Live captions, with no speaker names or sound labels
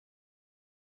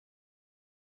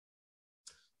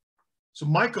So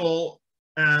Michael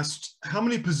asked, how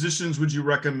many positions would you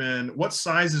recommend? What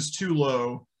size is too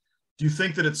low? Do you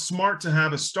think that it's smart to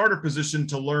have a starter position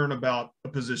to learn about a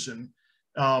position?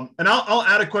 And I'll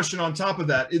add a question on top of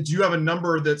that. Do you have a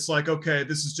number that's like, okay,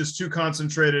 this is just too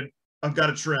concentrated, I've got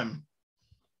to trim?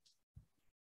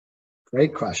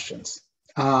 Great questions.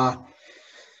 They're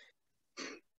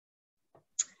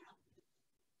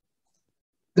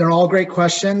all great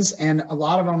questions, and a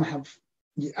lot of them have,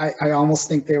 I almost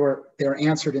think they were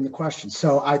answered in the question.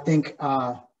 So I think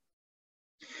a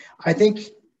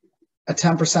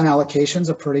 10% allocation is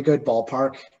a pretty good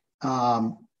ballpark,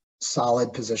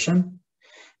 solid position.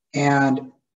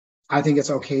 And I think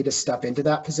it's okay to step into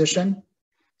that position.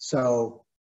 So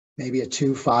maybe a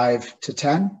 2, 5 to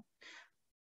 10.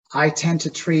 I tend to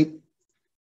treat,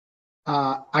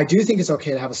 I do think it's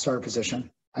okay to have a starter position.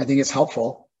 I think it's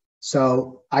helpful.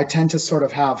 So I tend to sort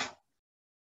of have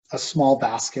a small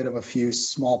basket of a few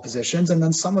small positions, and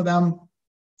then some of them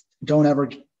don't ever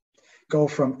go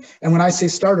from, and when I say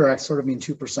starter, I sort of mean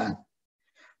 2%.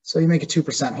 So you make a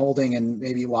 2% holding and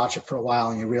maybe you watch it for a while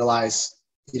and you realize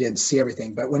you didn't see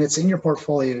everything. But when it's in your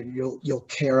portfolio, you'll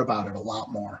care about it a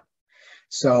lot more.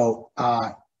 So,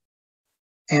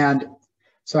 and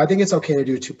so I think it's okay to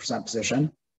do a 2% position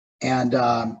and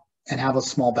have a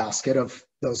small basket of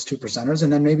those 2%ers,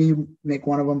 and then maybe you make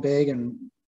one of them big and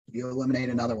you eliminate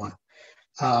another one.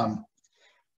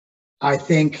 I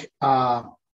think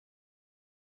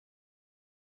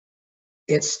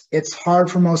it's hard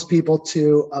for most people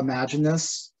to imagine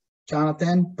this,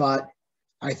 Jonathan, but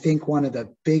I think one of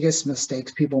the biggest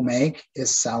mistakes people make is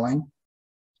selling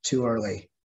too early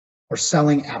or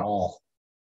selling at all.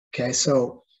 Okay,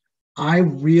 so I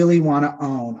really want to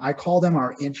own, I call them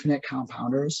our infinite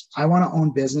compounders. I want to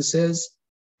own businesses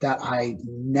that I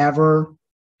never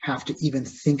have to even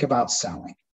think about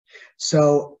selling.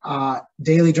 So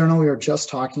Daily Journal, we were just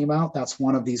talking about, that's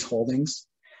one of these holdings.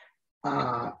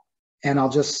 And I'll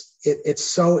just, it's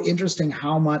so interesting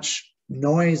how much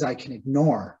noise I can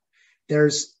ignore. There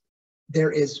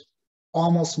is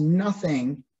almost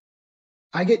nothing.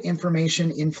 I get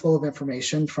information, inflow of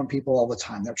information from people all the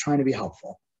time. They're trying to be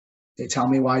helpful. They tell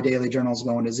me why Daily Journal is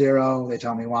going to zero. They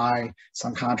tell me why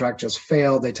some contract just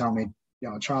failed. They tell me,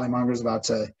 Charlie Munger's,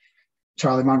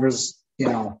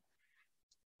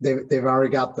 they've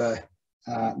already got the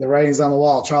writings on the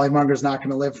wall. Charlie Munger's not going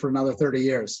to live for another 30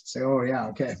 years. Say, oh yeah,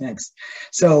 okay, thanks.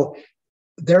 So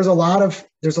there's a lot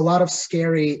of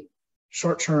scary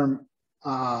short-term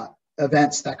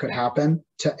events that could happen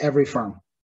to every firm,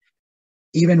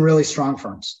 even really strong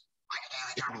firms like a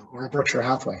Daily Journal or a Berkshire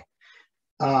Hathaway.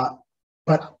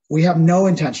 But we have no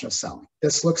intention of selling.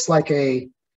 This looks like a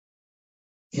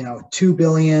 $2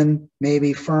 billion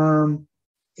maybe firm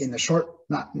in the short,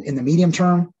 not in the medium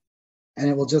term, and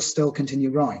it will just still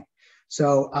continue growing.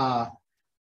 So,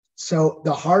 so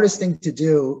the hardest thing to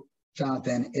do,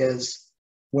 Jonathan, is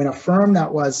when a firm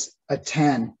that was a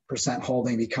 10%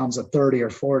 holding becomes a 30 or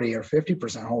 40 or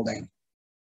 50% holding,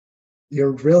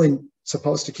 you're really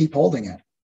supposed to keep holding it.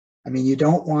 I mean, you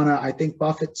don't want to, I think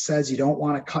Buffett says you don't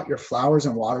want to cut your flowers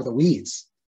and water the weeds.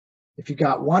 If you've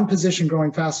got one position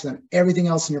growing faster than everything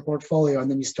else in your portfolio, and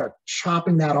then you start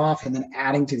chopping that off and then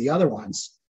adding to the other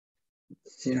ones,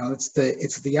 it's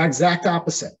the exact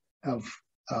opposite of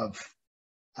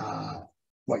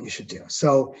what you should do.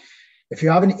 So if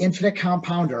you have an infinite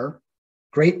compounder,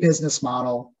 great business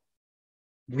model,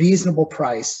 reasonable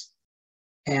price,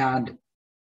 and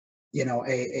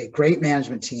a great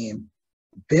management team,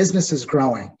 business is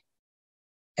growing,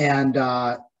 and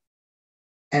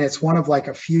it's one of like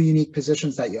a few unique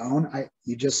positions that you own.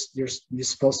 You're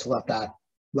supposed to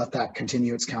let that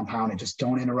continue its compounding. Just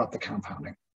don't interrupt the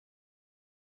compounding.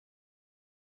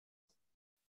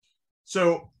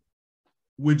 So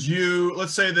would you,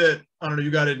 let's say that, I don't know,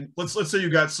 you got it, let's say you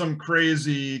got some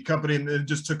crazy company and it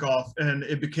just took off and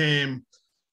it became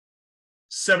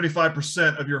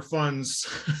 75% of your fund's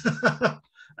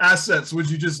assets. Would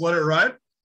you just let it ride?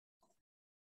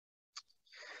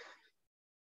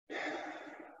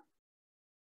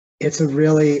 It's a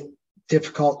really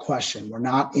difficult question. We're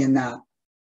not in that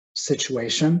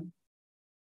situation,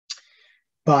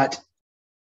 but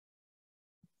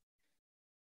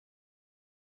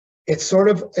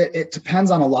it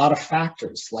depends on a lot of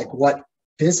factors, like what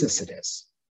business it is,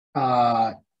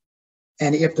 and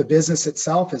if the business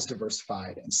itself is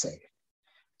diversified and safe.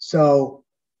 So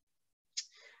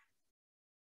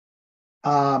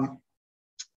I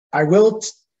will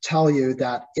tell you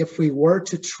that if we were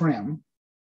to trim,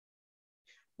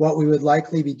 what we would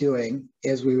likely be doing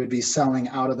is we would be selling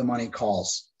out of the money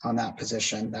calls on that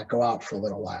position that go out for a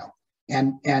little while.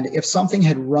 And if something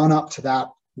had run up to that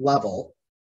level,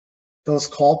 those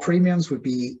call premiums would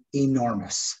be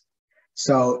enormous.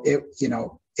 So it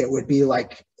would be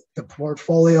like the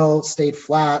portfolio stayed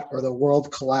flat or the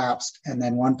world collapsed, and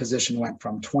then one position went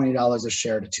from $20 a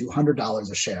share to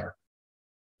 $200 a share.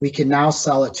 We can now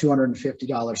sell a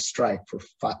 $250 strike for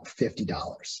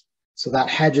 $50. So that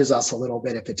hedges us a little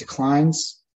bit. If it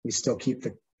declines, we still keep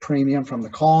the premium from the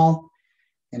call.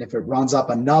 And if it runs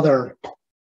up another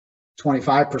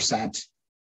 25%,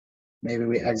 maybe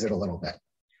we exit a little bit.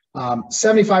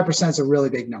 75% is a really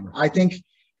big number. I think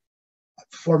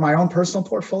for my own personal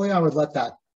portfolio, I would let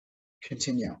that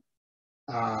continue.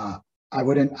 But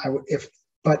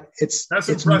it's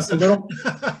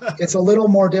a little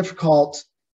more difficult.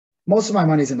 Most of my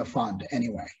money's in the fund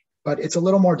anyway, but it's a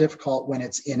little more difficult when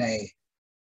it's in a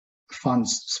fund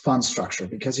structure,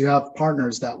 because you have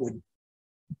partners that would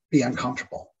be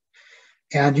uncomfortable,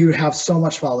 and you have so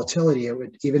much volatility.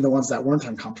 Even the ones that weren't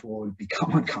uncomfortable would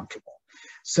become uncomfortable.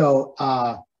 So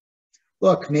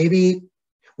look, maybe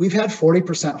we've had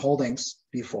 40% holdings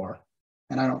before,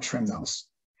 and I don't trim those.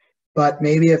 But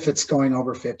maybe if it's going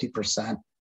over 50%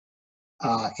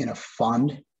 in a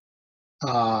fund,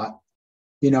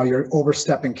 you're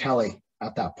overstepping Kelly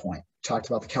at that point. Talked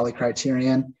about the Kelly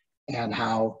Criterion and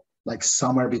how like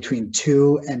somewhere between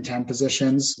 2 and 10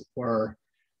 positions were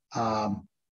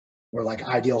like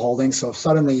ideal holdings. So if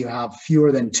suddenly you have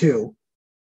fewer than 2,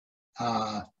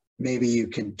 maybe you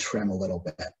can trim a little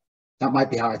bit. That might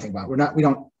be how I think about it. We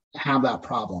don't have that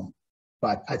problem,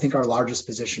 but I think our largest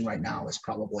position right now is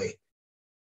probably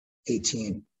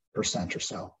 18% or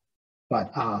so.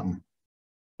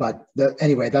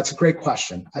 Anyway, that's a great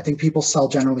question. I think people sell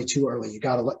generally too early. You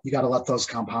gotta let those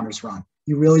compounders run.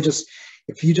 You really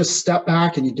if you just step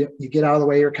back and you get out of the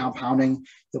way of your compounding,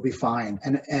 you'll be fine.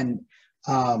 And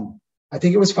I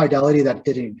think it was Fidelity that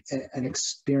did an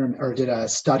experiment or did a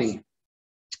study.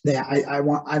 I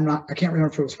can't remember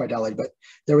if it was Fidelity, but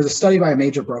there was a study by a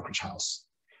major brokerage house.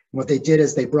 And what they did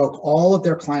is they broke all of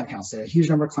their client accounts. They had a huge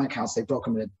number of client accounts. They broke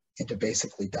them into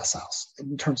basically deciles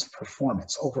in terms of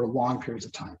performance over long periods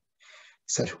of time.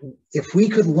 Said, if we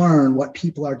could learn what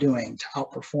people are doing to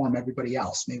outperform everybody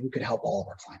else, maybe we could help all of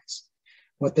our clients.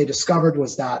 What they discovered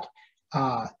was that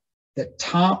the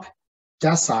top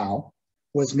decile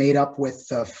was made up with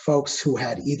the folks who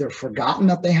had either forgotten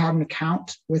that they had an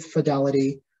account with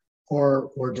Fidelity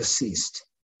or were deceased.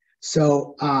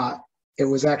 So it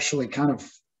was actually kind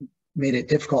of made it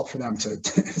difficult for them to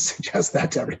suggest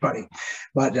that to everybody.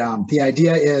 But the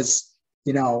idea is,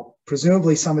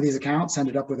 presumably some of these accounts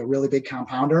ended up with a really big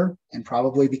compounder and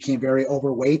probably became very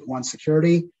overweight one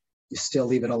security. You still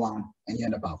leave it alone and you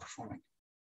end up outperforming.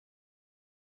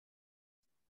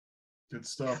 Good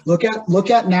stuff. Look at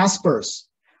Naspers.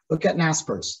 Look at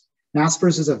Naspers.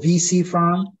 Naspers is a VC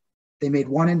firm. They made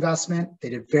one investment. They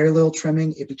did very little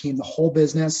trimming. It became the whole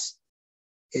business.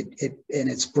 And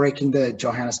it's breaking the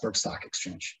Johannesburg Stock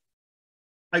Exchange.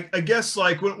 I guess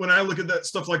like when I look at that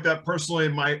stuff like that personally,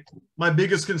 my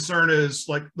biggest concern is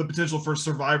like the potential for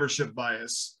survivorship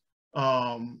bias.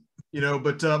 But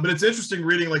it's interesting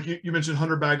reading, like you mentioned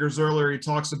Hunter Baggers earlier. He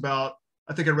talks about,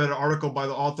 I think I read an article by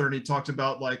the author, and he talked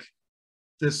about like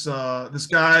this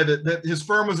guy that his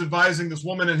firm was advising this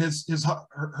woman, and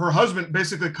her husband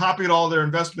basically copied all their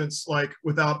investments like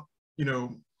without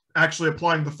actually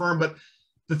applying the firm. But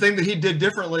the thing that he did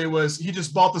differently was he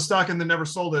just bought the stock and then never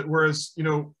sold it. Whereas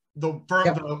the firm,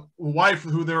 the wife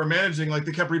who they were managing, like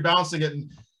they kept rebalancing it, and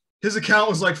his account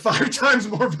was like 5 times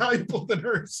more valuable than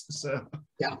hers. So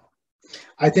yeah.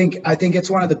 I think it's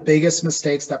one of the biggest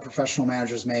mistakes that professional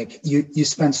managers make. You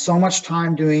spend so much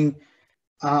time doing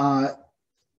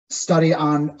study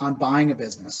on buying a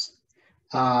business,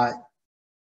 and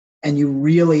you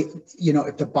really,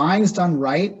 if the buying's done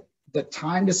right, the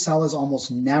time to sell is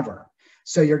almost never.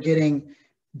 So you're getting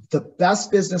the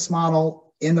best business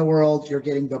model in the world. You're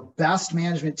getting the best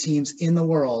management teams in the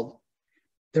world.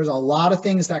 There's a lot of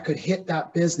things that could hit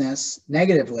that business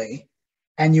negatively,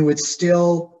 and you would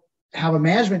still have a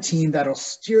management team that'll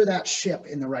steer that ship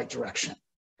in the right direction.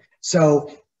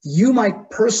 So you might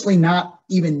personally not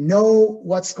even know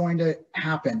what's going to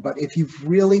happen, but if you've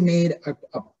really made a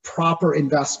proper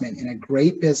investment in a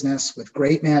great business with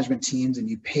great management teams and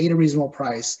you paid a reasonable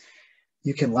price,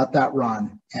 you can let that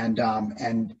run. And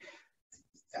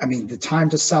I mean, the time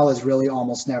to sell is really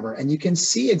almost never. And you can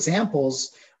see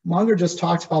examples. Munger just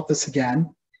talked about this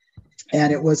again,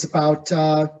 and it was about,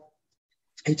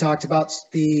 he talked about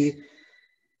the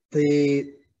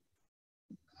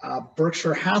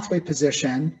Berkshire Hathaway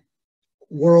position,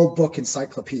 World Book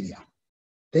Encyclopedia.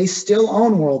 They still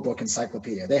own World Book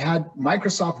Encyclopedia. They had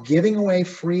Microsoft giving away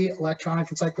free electronic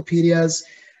encyclopedias.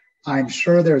 I'm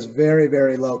sure there's very,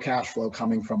 very low cash flow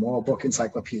coming from World Book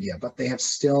Encyclopedia, but they have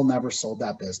still never sold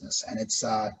that business. And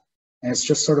it's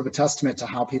just sort of a testament to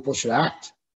how people should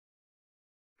act.